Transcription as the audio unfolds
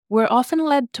We're often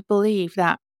led to believe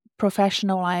that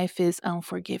professional life is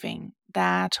unforgiving,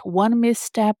 that one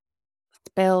misstep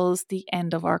spells the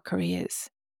end of our careers.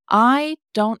 I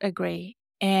don't agree.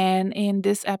 And in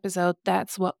this episode,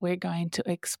 that's what we're going to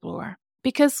explore.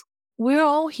 Because we're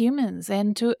all humans,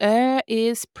 and to err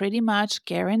is pretty much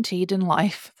guaranteed in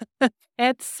life.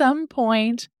 At some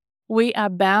point, we are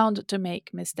bound to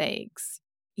make mistakes.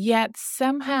 Yet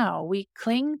somehow we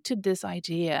cling to this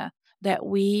idea that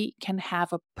we can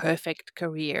have a perfect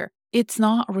career. It's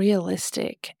not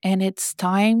realistic, and it's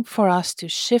time for us to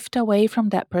shift away from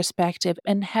that perspective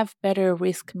and have better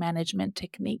risk management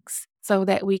techniques so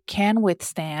that we can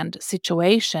withstand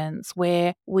situations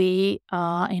where we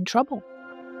are in trouble.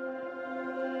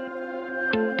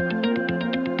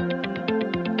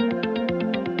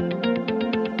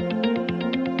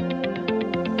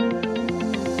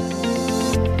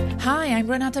 Hi, I'm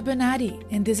Renata Bernardi,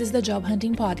 and this is the Job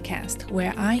Hunting Podcast,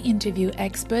 where I interview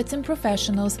experts and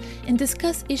professionals and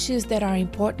discuss issues that are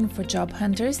important for job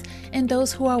hunters and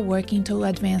those who are working to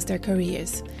advance their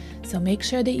careers. So make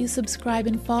sure that you subscribe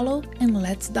and follow, and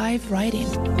let's dive right in.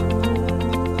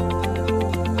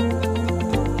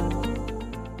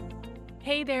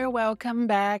 Hey there, welcome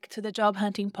back to the Job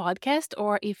Hunting Podcast,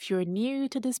 or if you're new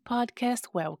to this podcast,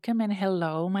 welcome and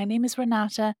hello. My name is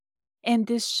Renata. And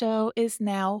this show is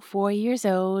now 4 years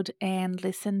old and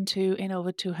listened to in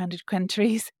over 200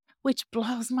 countries, which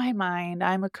blows my mind.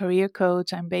 I'm a career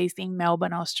coach. I'm based in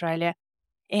Melbourne, Australia,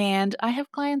 and I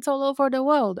have clients all over the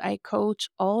world. I coach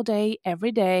all day,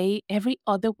 every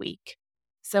other week.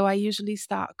 So I usually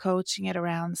start coaching at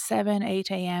around 7, 8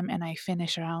 a.m. and I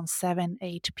finish around 7,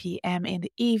 8 p.m. in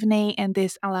the evening. And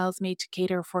this allows me to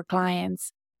cater for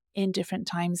clients in different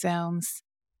time zones.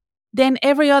 Then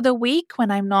every other week, when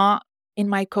I'm not in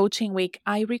my coaching week,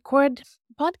 I record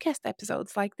podcast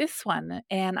episodes like this one,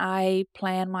 and I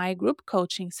plan my group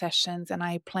coaching sessions, and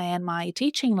I plan my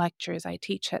teaching lectures. I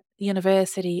teach at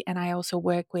university, and I also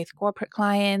work with corporate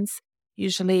clients,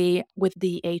 usually with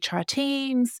the HR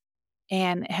teams,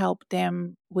 and help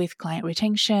them with client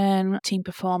retention, team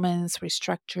performance,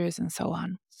 restructures, and so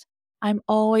on. I'm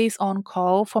always on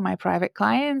call for my private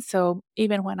clients, so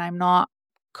even when I'm not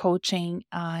coaching,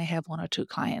 I have one or two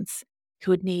clients who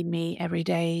would need me every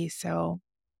day. So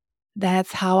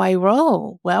that's how I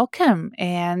roll. Welcome.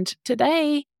 And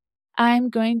today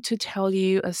I'm going to tell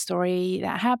you a story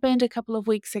that happened a couple of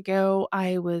weeks ago.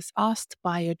 I was asked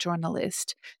by a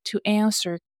journalist to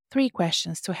answer 3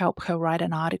 questions to help her write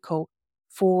an article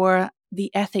for the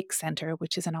Ethics Center,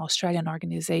 which is an Australian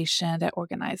organization that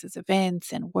organizes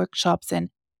events and workshops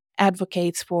and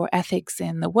advocates for ethics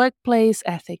in the workplace,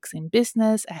 ethics in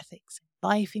business, ethics in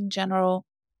life in general.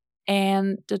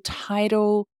 And the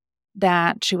title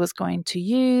that she was going to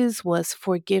use was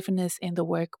Forgiveness in the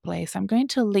Workplace. I'm going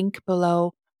to link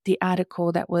below the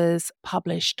article that was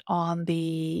published on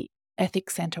the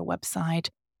Ethics Center website.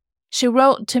 She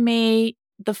wrote to me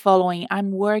the following: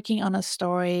 I'm working on a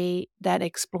story that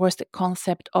explores the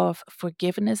concept of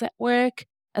forgiveness at work.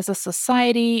 As a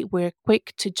society, we're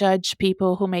quick to judge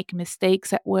people who make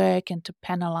mistakes at work and to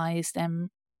penalize them.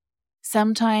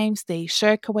 Sometimes they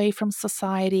shirk away from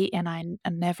society and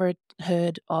are never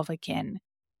heard of again.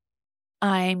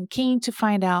 I'm keen to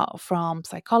find out from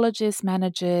psychologists,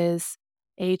 managers,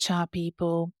 HR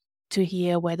people to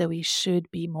hear whether we should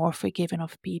be more forgiving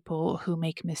of people who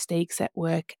make mistakes at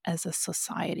work as a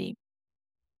society.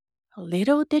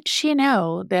 Little did she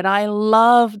know that I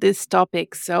love this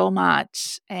topic so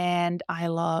much, and I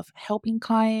love helping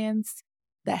clients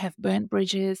that have burnt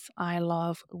bridges. I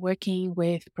love working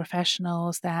with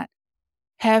professionals that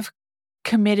have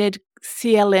committed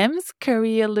CLMs,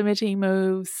 career limiting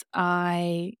moves.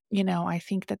 I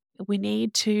think that we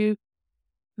need to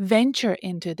venture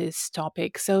into this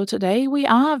topic. So today we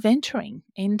are venturing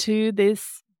into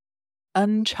this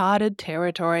uncharted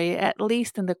territory, at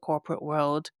least in the corporate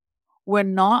world. We're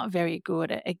not very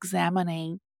good at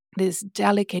examining this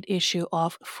delicate issue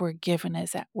of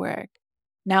forgiveness at work.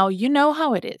 Now, you know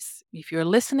how it is. If you're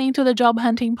listening to the Job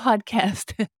Hunting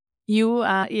Podcast, you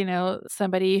are,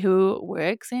 somebody who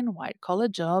works in white collar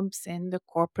jobs in the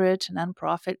corporate,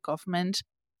 nonprofit, government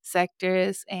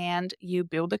sectors, and you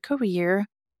build a career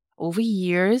over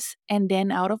years, and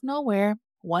then out of nowhere,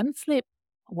 one slip,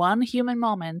 one human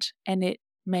moment, and it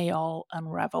may all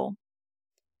unravel.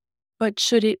 But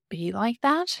should it be like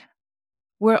that?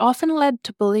 We're often led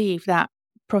to believe that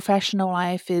professional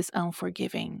life is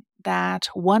unforgiving, that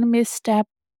one misstep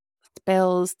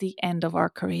spells the end of our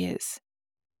careers.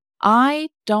 I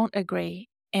don't agree.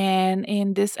 And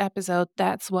in this episode,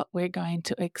 that's what we're going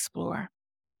to explore.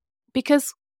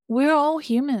 Because we're all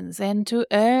humans, and to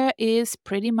err is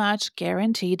pretty much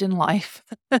guaranteed in life.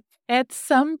 At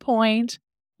some point,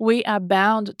 we are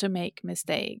bound to make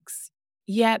mistakes.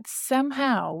 Yet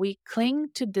somehow we cling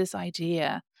to this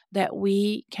idea that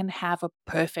we can have a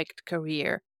perfect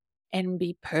career and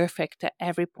be perfect at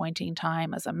every point in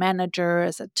time as a manager,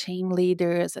 as a team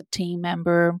leader, as a team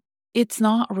member. It's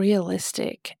not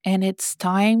realistic, and it's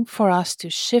time for us to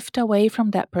shift away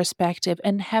from that perspective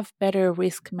and have better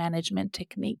risk management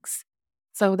techniques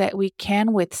so that we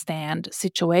can withstand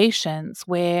situations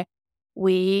where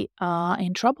we are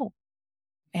in trouble.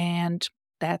 And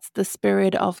that's the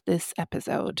spirit of this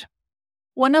episode.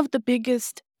 One of the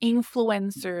biggest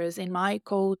influencers in my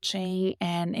coaching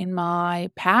and in my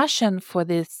passion for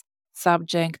this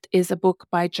subject is a book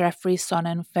by Jeffrey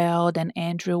Sonnenfeld and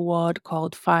Andrew Ward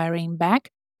called Firing Back.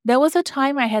 There was a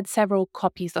time I had several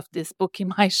copies of this book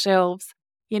in my shelves.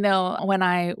 When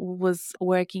I was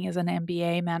working as an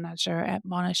MBA manager at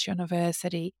Monash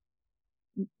University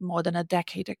more than a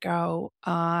decade ago,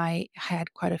 I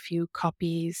had quite a few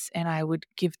copies and I would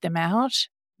give them out.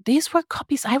 These were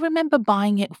copies. I remember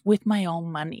buying it with my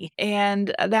own money.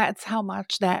 And that's how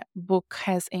much that book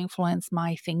has influenced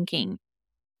my thinking.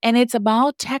 And it's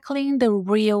about tackling the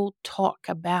real talk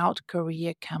about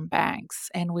career comebacks.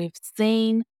 And we've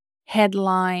seen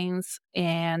headlines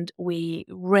and we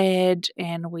read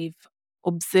and we've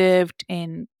observed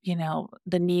in,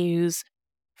 the news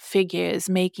figures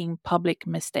making public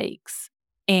mistakes.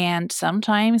 And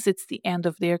sometimes it's the end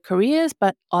of their careers,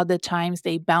 but other times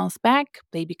they bounce back,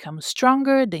 they become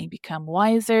stronger, they become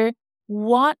wiser.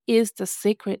 What is the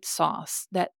secret sauce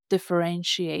that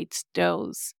differentiates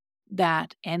those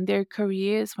that end their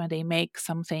careers when they make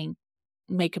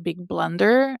a big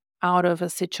blunder out of a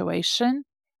situation?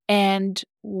 And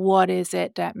what is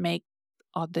it that makes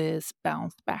others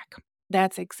bounce back?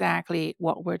 That's exactly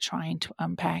what we're trying to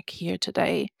unpack here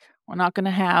today. We're not going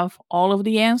to have all of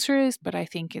the answers, but I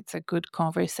think it's a good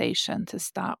conversation to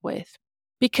start with.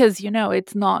 Because,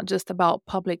 it's not just about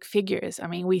public figures. I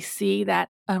mean, we see that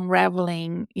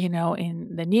unraveling, in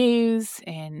the news,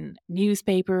 in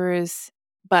newspapers.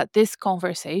 But this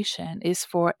conversation is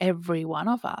for every one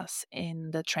of us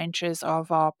in the trenches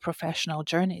of our professional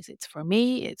journeys. It's for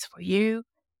me, it's for you.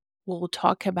 We'll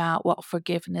talk about what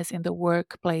forgiveness in the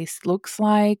workplace looks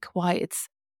like, why it's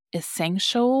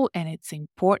essential and it's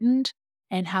important,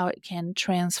 and how it can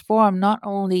transform not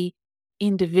only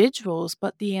individuals,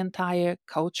 but the entire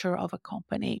culture of a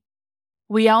company.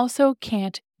 We also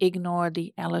can't ignore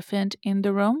the elephant in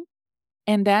the room,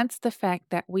 and that's the fact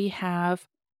that we have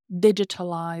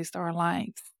digitalized our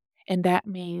lives. And that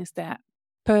means that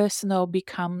personal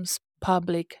becomes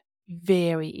public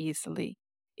very easily.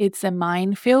 It's a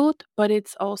minefield, but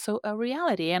it's also a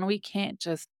reality, and we can't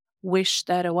just wish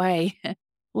that away.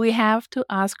 We have to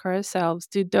ask ourselves,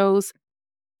 do those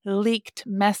leaked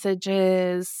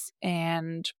messages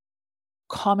and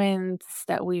comments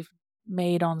that we've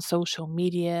made on social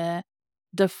media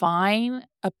define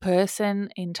a person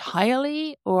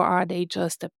entirely, or are they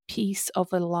just a piece of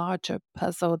a larger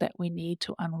puzzle that we need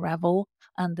to unravel,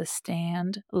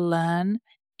 understand, learn,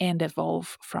 and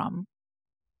evolve from?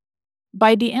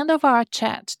 By the end of our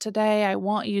chat today, I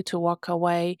want you to walk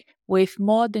away with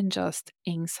more than just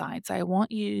insights. I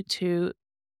want you to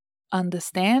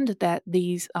understand that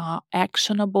these are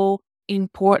actionable,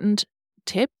 important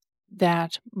tips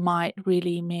that might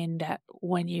really mean that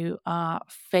when you are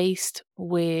faced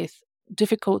with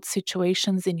difficult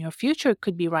situations in your future, it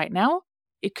could be right now,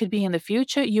 it could be in the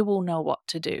future, you will know what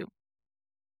to do.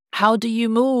 How do you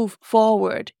move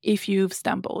forward if you've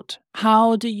stumbled?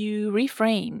 How do you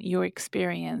reframe your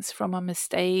experience from a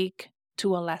mistake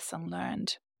to a lesson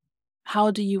learned?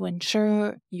 How do you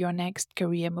ensure your next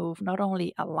career move not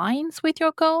only aligns with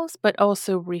your goals, but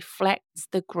also reflects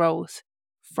the growth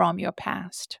from your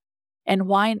past? And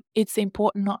why it's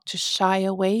important not to shy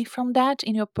away from that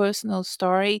in your personal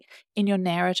story, in your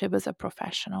narrative as a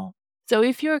professional. So,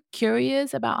 if you're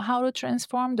curious about how to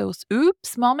transform those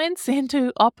oops moments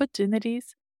into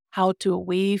opportunities, how to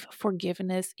weave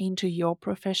forgiveness into your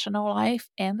professional life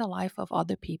and the life of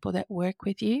other people that work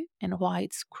with you, and why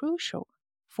it's crucial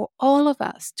for all of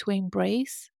us to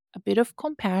embrace a bit of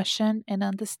compassion and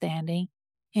understanding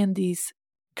in this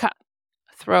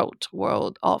cutthroat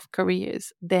world of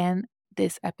careers, then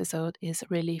this episode is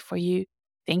really for you.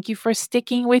 Thank you for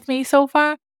sticking with me so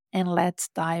far, and let's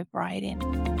dive right in.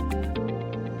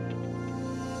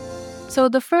 So,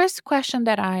 the first question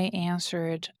that I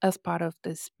answered as part of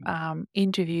this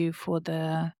interview for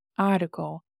the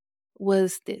article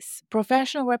was this: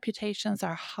 professional reputations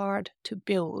are hard to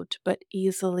build but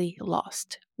easily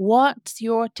lost. What's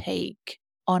your take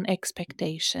on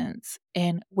expectations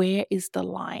and where is the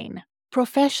line.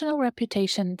 Professional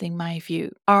reputations, in my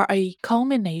view, are a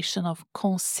culmination of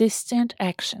consistent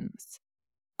actions.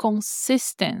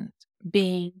 Consistent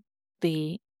being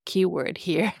the keyword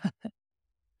here,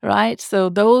 right? So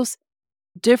those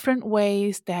different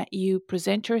ways that you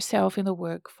present yourself in the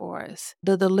workforce,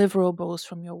 the deliverables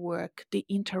from your work, the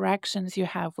interactions you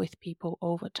have with people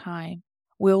over time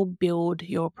will build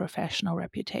your professional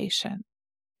reputation.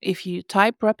 If you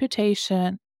type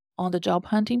reputation on the Job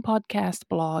Hunting Podcast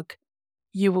blog,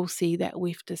 you will see that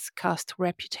we've discussed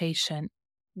reputation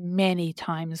many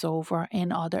times over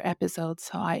in other episodes.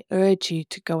 So I urge you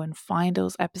to go and find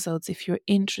those episodes if you're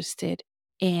interested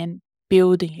in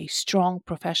building a strong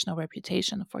professional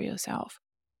reputation for yourself.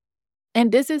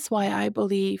 And this is why I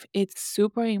believe it's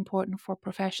super important for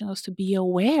professionals to be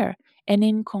aware and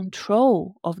in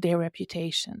control of their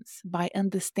reputations by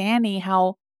understanding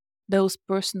how those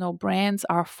personal brands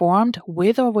are formed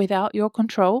with or without your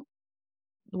control.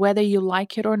 Whether you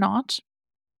like it or not,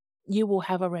 you will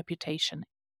have a reputation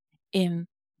in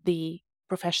the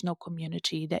professional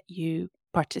community that you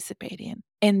participate in.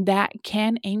 And that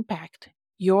can impact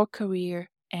your career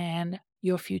and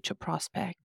your future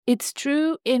prospect. It's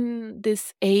true in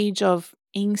this age of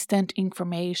instant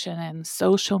information and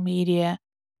social media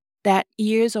that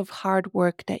years of hard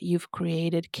work that you've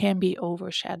created can be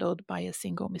overshadowed by a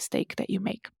single mistake that you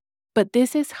make. But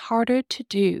this is harder to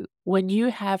do when you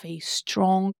have a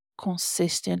strong,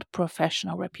 consistent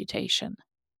professional reputation,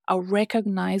 a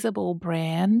recognizable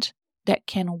brand that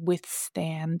can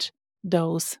withstand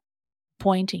those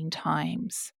pointing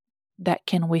times, that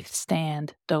can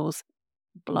withstand those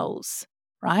blows,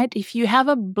 right? If you have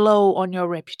a blow on your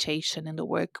reputation in the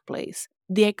workplace,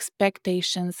 the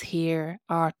expectations here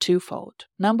are twofold.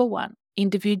 Number one,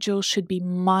 individuals should be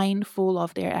mindful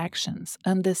of their actions,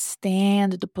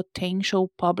 understand the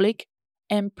potential public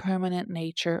and permanent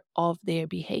nature of their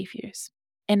behaviors.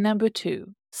 And number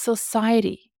two,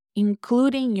 society,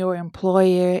 including your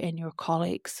employer and your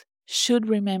colleagues, should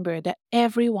remember that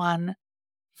everyone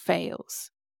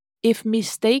fails. If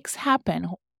mistakes happen,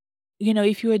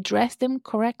 if you address them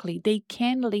correctly, they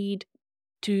can lead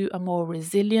to a more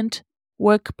resilient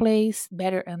workplace,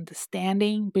 better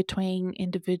understanding between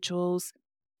individuals,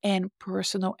 and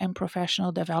personal and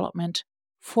professional development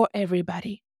for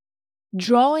everybody.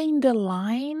 Drawing the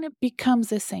line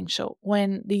becomes essential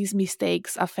when these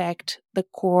mistakes affect the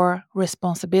core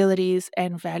responsibilities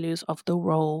and values of the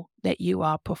role that you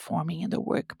are performing in the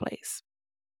workplace.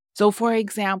 So, for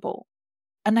example,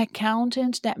 an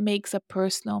accountant that makes a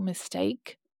personal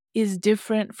mistake is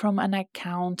different from an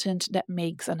accountant that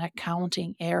makes an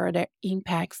accounting error that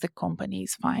impacts the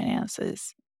company's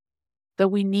finances. So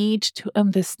we need to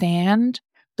understand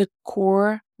the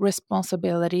core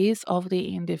responsibilities of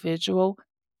the individual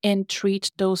and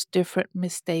treat those different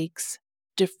mistakes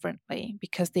differently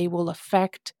because they will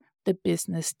affect the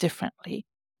business differently.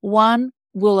 One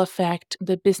will affect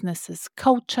the business's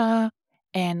culture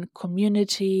and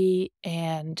community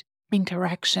and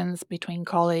interactions between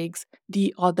colleagues.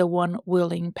 The other one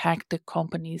will impact the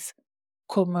company's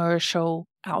commercial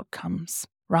outcomes,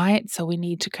 right? So we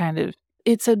need to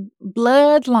it's a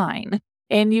blurred line.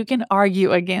 And you can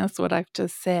argue against what I've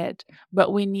just said,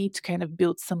 but we need to kind of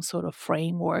build some sort of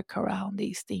framework around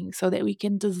these things so that we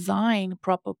can design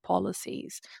proper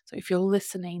policies. So if you're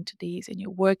listening to these and you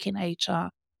work in HR,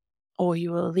 or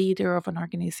you're a leader of an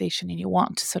organization and you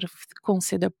want to sort of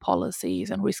consider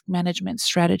policies and risk management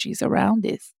strategies around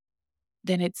this,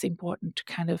 then it's important to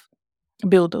kind of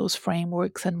build those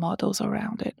frameworks and models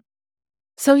around it.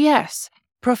 So, yes,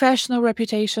 professional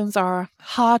reputations are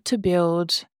hard to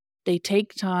build, they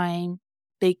take time,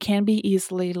 they can be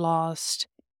easily lost,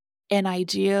 and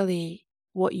ideally,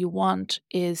 what you want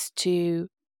is to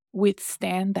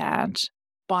withstand that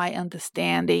by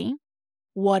understanding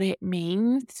what it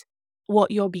means,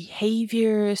 what your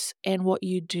behaviors and what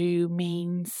you do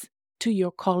means to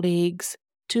your colleagues,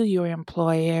 to your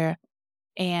employer.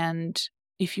 And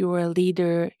if you're a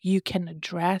leader, you can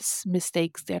address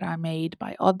mistakes that are made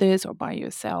by others or by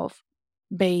yourself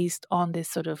based on this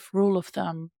sort of rule of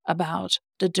thumb about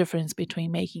the difference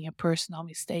between making a personal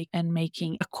mistake and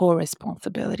making a core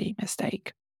responsibility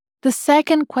mistake. The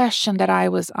second question that I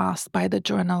was asked by the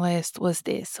journalist was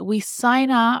this: we sign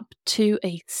up to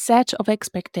a set of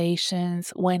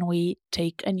expectations when we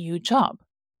take a new job.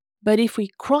 But if we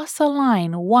cross a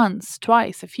line once,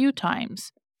 twice, a few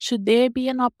times, should there be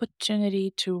an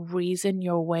opportunity to reason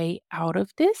your way out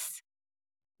of this?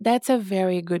 That's a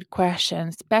very good question,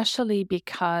 especially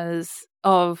because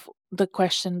of the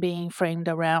question being framed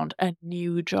around a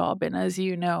new job. And as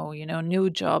new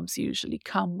jobs usually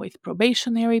come with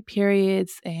probationary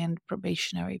periods, and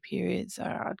probationary periods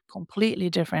are a completely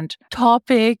different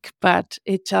topic, but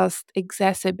it just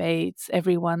exacerbates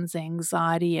everyone's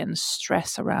anxiety and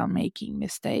stress around making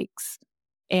mistakes.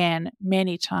 And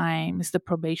many times the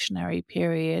probationary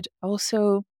period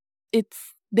also,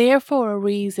 it's there for a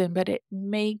reason, but it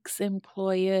makes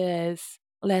employers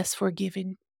less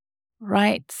forgiving,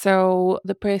 right? So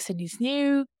the person is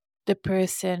new, the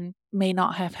person may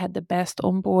not have had the best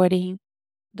onboarding,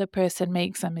 the person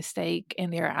makes a mistake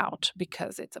and they're out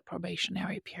because it's a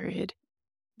probationary period.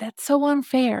 That's so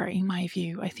unfair, in my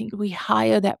view. I think we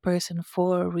hire that person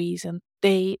for a reason.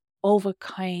 They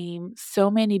overcame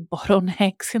so many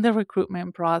bottlenecks in the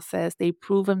recruitment process. They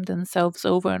proven themselves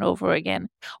over and over again.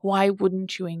 Why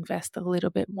wouldn't you invest a little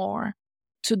bit more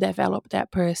to develop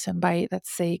that person by,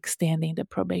 let's say, extending the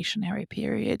probationary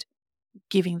period,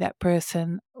 giving that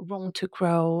person room to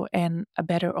grow and a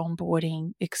better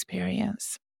onboarding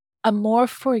experience? A more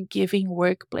forgiving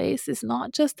workplace is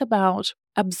not just about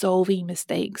absolving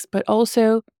mistakes, but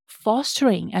also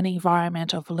fostering an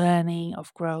environment of learning,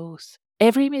 of growth.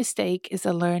 Every mistake is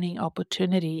a learning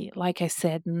opportunity, like I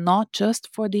said, not just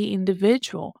for the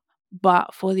individual,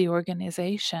 but for the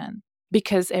organization.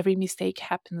 Because every mistake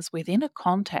happens within a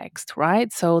context,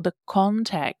 right? So the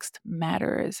context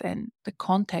matters. And the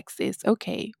context is,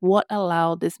 okay, what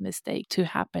allowed this mistake to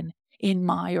happen in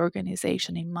my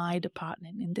organization, in my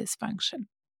department, in this function?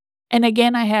 And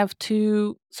again, I have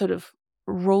two sort of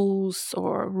rules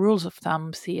of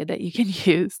thumbs here that you can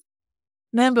use.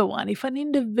 Number one, if an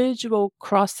individual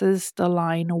crosses the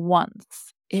line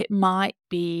once, it might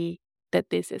be that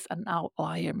this is an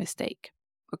outlier mistake.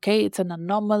 Okay, it's an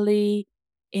anomaly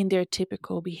in their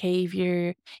typical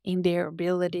behavior, in their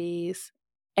abilities,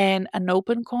 and an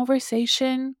open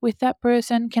conversation with that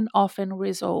person can often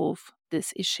resolve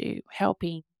this issue,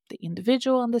 helping the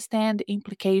individual understand the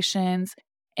implications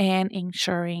and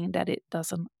ensuring that it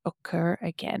doesn't occur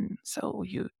again. So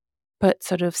you put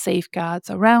sort of safeguards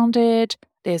around it.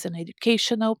 There's an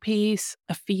educational piece,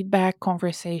 a feedback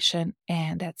conversation,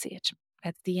 and that's it.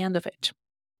 That's the end of it.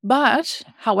 But,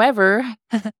 however,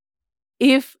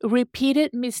 if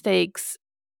repeated mistakes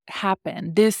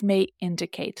happen, this may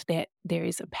indicate that there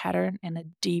is a pattern and a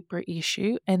deeper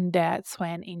issue, and that's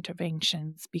when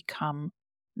interventions become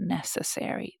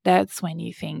necessary. That's when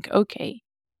you think, okay,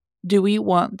 do we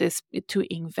want this to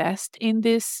invest in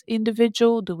this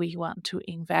individual? Do we want to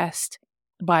invest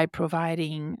by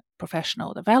providing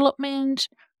professional development,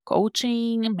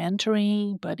 coaching,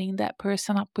 mentoring, budding that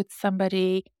person up with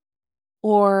somebody?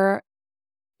 Or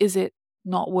is it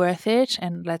not worth it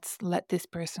and let's let this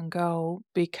person go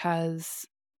because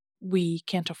we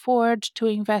can't afford to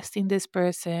invest in this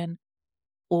person,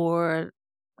 or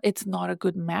it's not a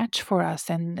good match for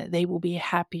us and they will be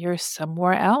happier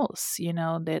somewhere else,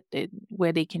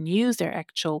 where they can use their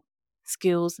actual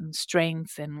skills and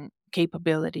strengths and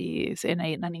capabilities in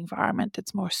an environment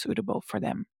that's more suitable for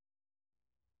them?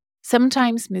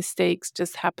 Sometimes mistakes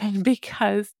just happen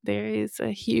because there is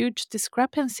a huge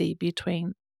discrepancy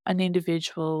between an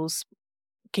individual's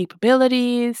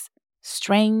capabilities,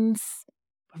 strengths,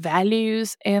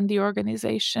 values, and the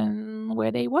organization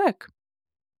where they work.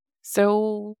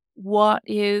 So, what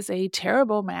is a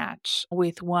terrible match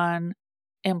with one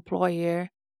employer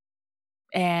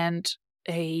and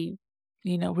a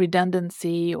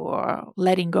redundancy or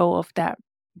letting go of that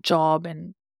job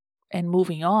and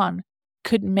moving on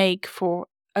could make for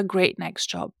a great next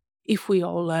job if we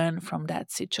all learn from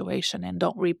that situation and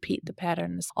don't repeat the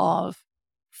patterns of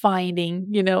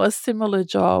finding, a similar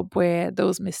job where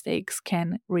those mistakes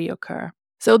can reoccur.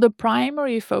 So the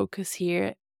primary focus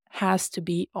here has to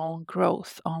be on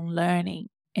growth, on learning,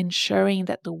 ensuring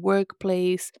that the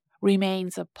workplace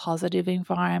remains a positive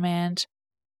environment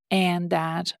and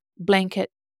that blanket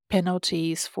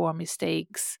penalties for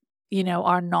mistakes,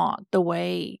 are not the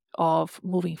way of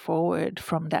moving forward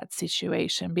from that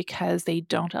situation, because they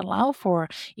don't allow for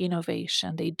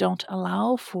innovation. They don't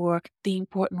allow for the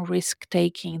important risk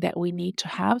taking that we need to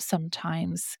have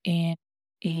sometimes in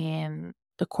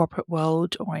the corporate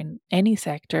world or in any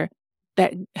sector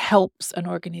that helps an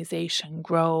organization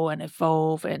grow and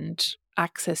evolve and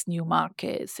access new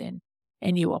markets and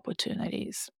new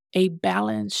opportunities. A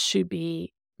balance should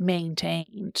be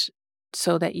maintained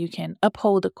so that you can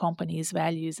uphold the company's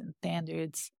values and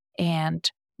standards and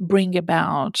bring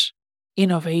about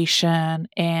innovation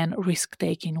and risk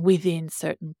taking within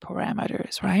certain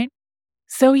parameters, right?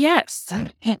 So, yes,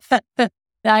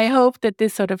 I hope that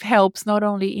this sort of helps not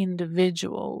only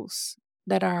individuals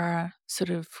that are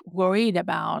sort of worried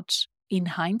about in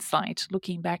hindsight,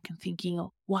 looking back and thinking,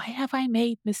 "Oh, why have I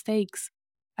made mistakes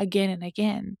again and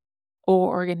again?" Or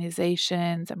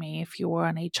organizations, I mean, if you're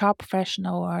an HR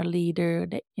professional or a leader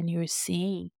and you're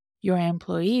seeing your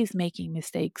employees making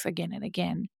mistakes again and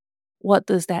again, what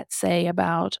does that say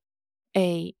about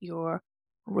your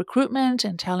recruitment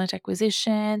and talent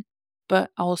acquisition,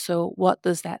 but also what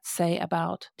does that say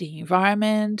about the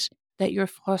environment that you're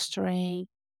fostering?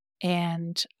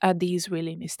 And are these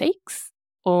really mistakes?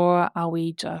 Or are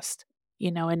we just,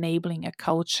 enabling a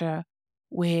culture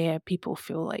where people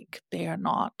feel like they are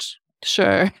not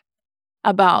sure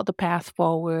about the path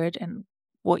forward, and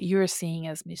what you're seeing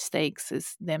as mistakes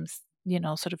is them,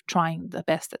 sort of trying the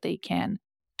best that they can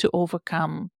to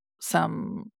overcome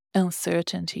some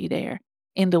uncertainty there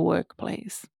in the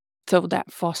workplace. So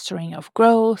that fostering of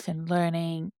growth and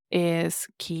learning is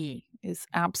key, is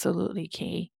absolutely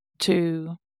key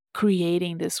to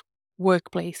creating this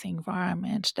workplace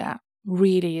environment that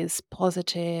really is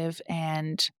positive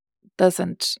and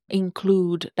doesn't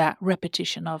include that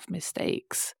repetition of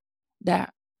mistakes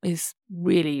that is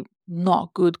really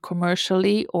not good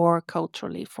commercially or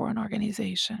culturally for an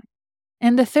organization.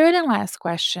 And the third and last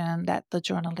question that the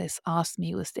journalist asked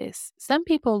me was this: some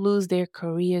people lose their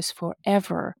careers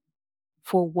forever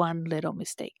for one little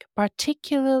mistake,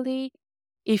 particularly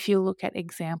if you look at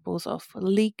examples of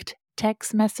leaked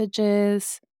text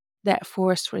messages that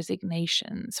forced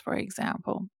resignations, for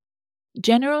example.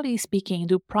 Generally speaking,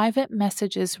 do private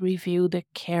messages reveal the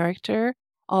character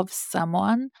of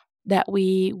someone that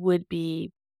we would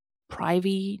be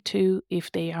privy to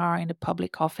if they are in the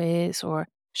public office, or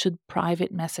should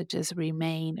private messages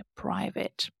remain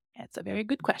private? That's a very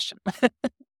good question.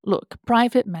 Look,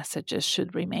 private messages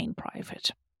should remain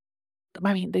private.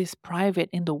 I mean, there's private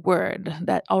in the word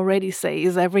that already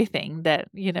says everything that,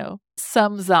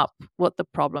 sums up what the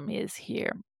problem is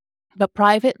here. But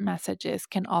private messages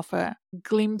can offer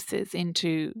glimpses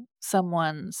into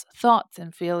someone's thoughts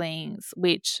and feelings,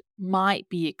 which might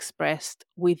be expressed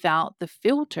without the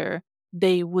filter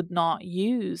they would not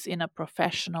use in a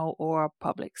professional or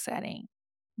public setting.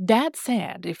 That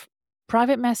said, if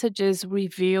private messages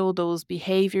reveal those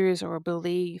behaviors or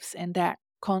beliefs and that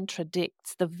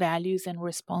contradicts the values and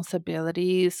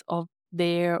responsibilities of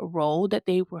their role that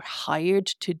they were hired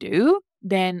to do,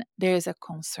 then there's a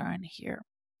concern here.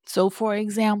 So, for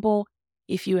example,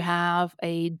 if you have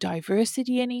a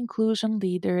diversity and inclusion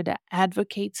leader that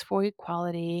advocates for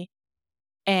equality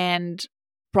and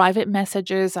private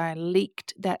messages are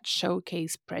leaked that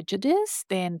showcase prejudice,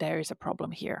 then there is a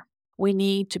problem here. We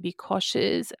need to be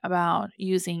cautious about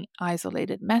using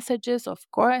isolated messages, of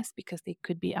course, because they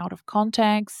could be out of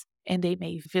context and they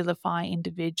may vilify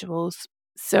individuals.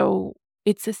 So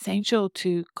it's essential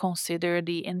to consider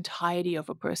the entirety of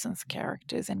a person's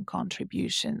characters and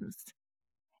contributions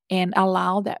and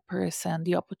allow that person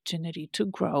the opportunity to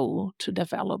grow, to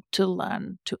develop, to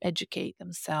learn, to educate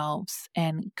themselves,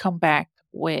 and come back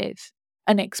with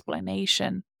an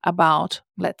explanation about,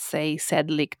 let's say, said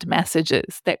leaked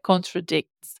messages that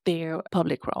contradicts their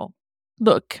public role.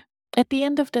 Look, at the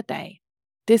end of the day,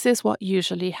 this is what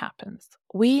usually happens.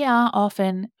 We are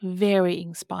often very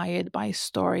inspired by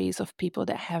stories of people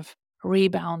that have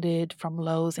rebounded from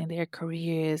lows in their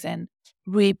careers and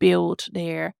rebuilt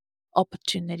their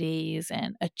opportunities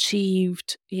and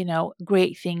achieved,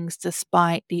 great things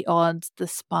despite the odds,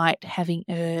 despite having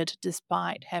erred,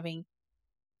 despite having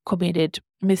committed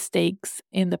mistakes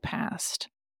in the past.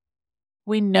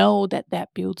 We know that that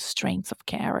builds strengths of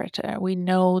character. We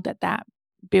know that that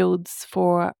builds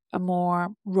for a more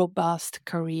robust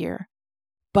career.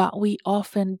 But we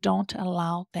often don't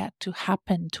allow that to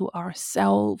happen to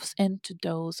ourselves and to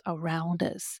those around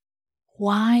us.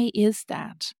 Why is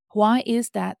that? Why is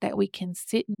that we can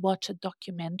sit and watch a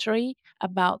documentary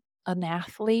about an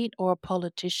athlete or a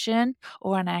politician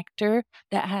or an actor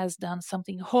that has done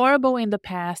something horrible in the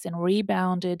past and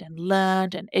rebounded and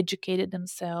learned and educated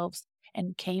themselves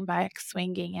and came back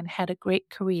swinging and had a great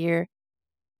career,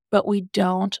 but we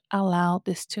don't allow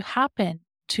this to happen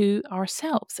to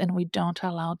ourselves and we don't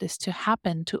allow this to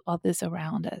happen to others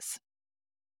around us?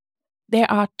 There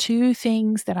are two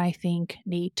things that I think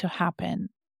need to happen.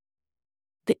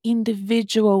 The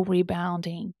individual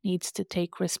rebounding needs to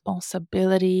take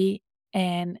responsibility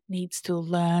and needs to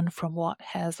learn from what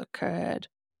has occurred.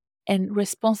 And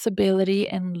responsibility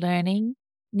and learning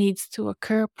needs to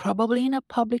occur probably in a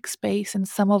public space, and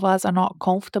some of us are not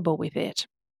comfortable with it.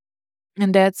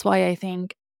 And that's why I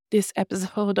think this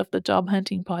episode of the Job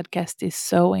Hunting Podcast is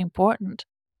so important.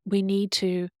 We need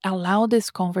to allow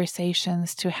these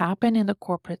conversations to happen in the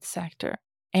corporate sector,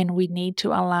 and we need to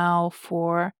allow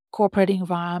for corporate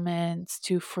environments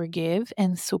to forgive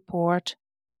and support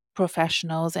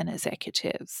professionals and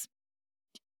executives.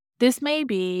 This may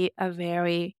be a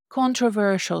very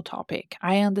controversial topic.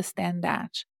 I understand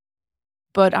that.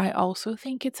 But I also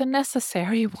think it's a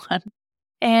necessary one.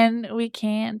 And we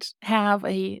can't have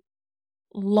a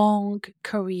long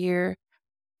career,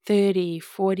 30,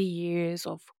 40 years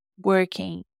of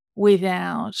working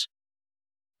without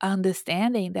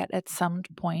understanding that at some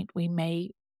point we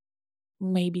may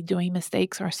be doing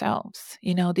mistakes ourselves.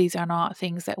 These are not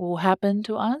things that will happen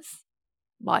to us,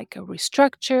 like a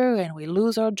restructure and we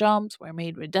lose our jobs, we're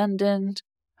made redundant,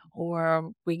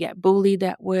 or we get bullied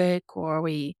at work, or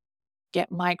we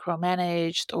get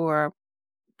micromanaged, or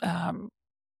um,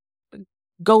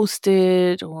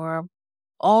 ghosted, or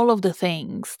all of the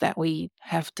things that we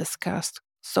have discussed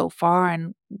so far,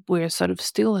 and we're sort of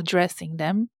still addressing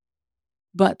them.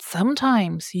 But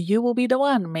sometimes you will be the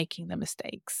one making the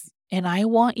mistakes. And I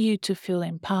want you to feel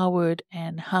empowered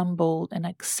and humbled and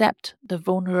accept the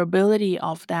vulnerability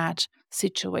of that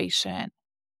situation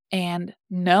and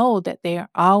know that there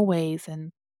are ways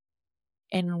and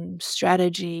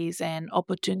strategies and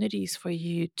opportunities for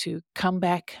you to come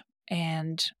back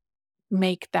and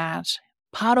make that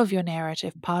part of your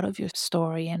narrative, part of your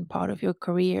story, and part of your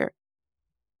career.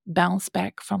 Bounce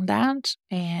back from that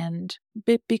and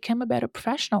become a better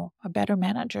professional, a better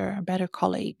manager, a better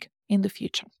colleague in the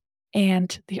future.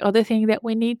 And the other thing that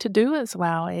we need to do as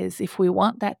well is, if we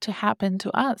want that to happen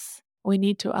to us, we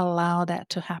need to allow that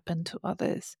to happen to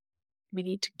others. We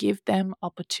need to give them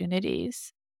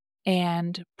opportunities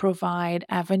and provide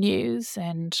avenues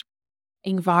and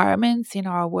environments in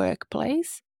our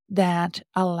workplace that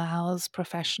allows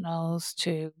professionals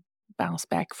to bounce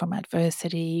back from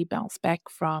adversity, bounce back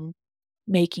from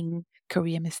making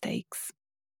career mistakes.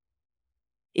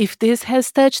 If this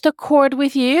has touched a chord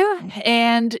with you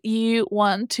and you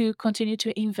want to continue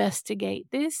to investigate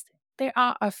this, there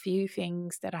are a few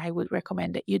things that I would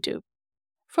recommend that you do.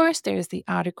 First, there's the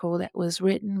article that was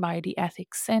written by the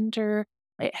Ethics Center.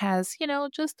 It has,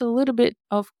 just a little bit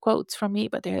of quotes from me,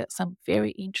 but there are some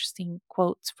very interesting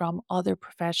quotes from other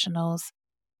professionals.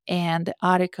 And the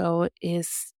article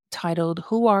is titled,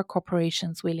 "Who Are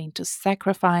Corporations Willing to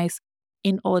Sacrifice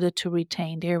in Order to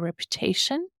Retain Their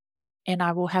Reputation?" And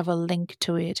I will have a link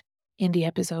to it in the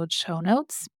episode show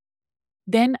notes.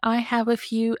 Then I have a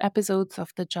few episodes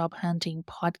of the Job Hunting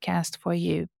podcast for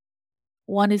you.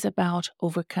 One is about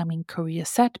overcoming career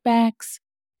setbacks.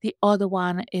 The other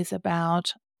one is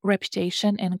about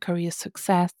reputation and career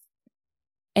success.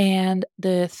 And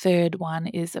the third one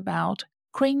is about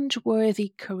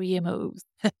cringeworthy career moves.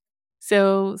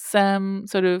 So some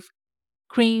sort of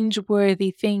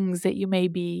cringeworthy things that you may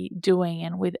be doing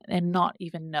and not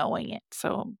even knowing it.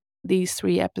 So these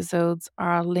 3 episodes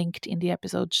are linked in the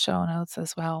episode show notes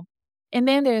as well. And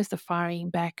then there's the Firing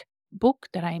Back book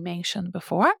that I mentioned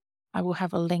before. I will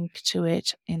have a link to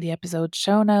it in the episode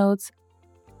show notes.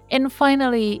 And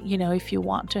finally, if you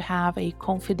want to have a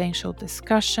confidential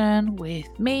discussion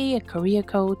with me, a career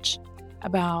coach,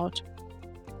 about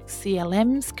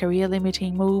CLMs, career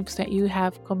limiting moves that you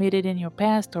have committed in your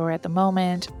past or at the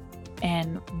moment,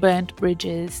 and burnt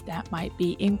bridges that might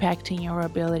be impacting your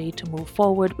ability to move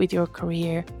forward with your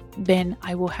career, then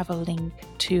I will have a link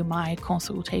to my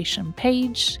consultation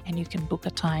page, and you can book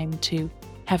a time to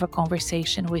have a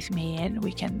conversation with me, and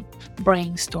we can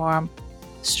brainstorm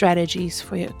strategies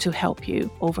for you to help you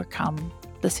overcome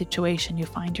the situation you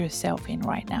find yourself in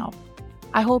right now.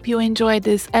 I hope you enjoyed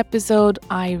this episode.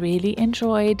 I really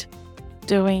enjoyed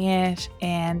doing it,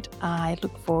 and I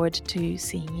look forward to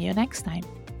seeing you next time.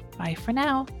 Bye for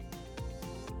now.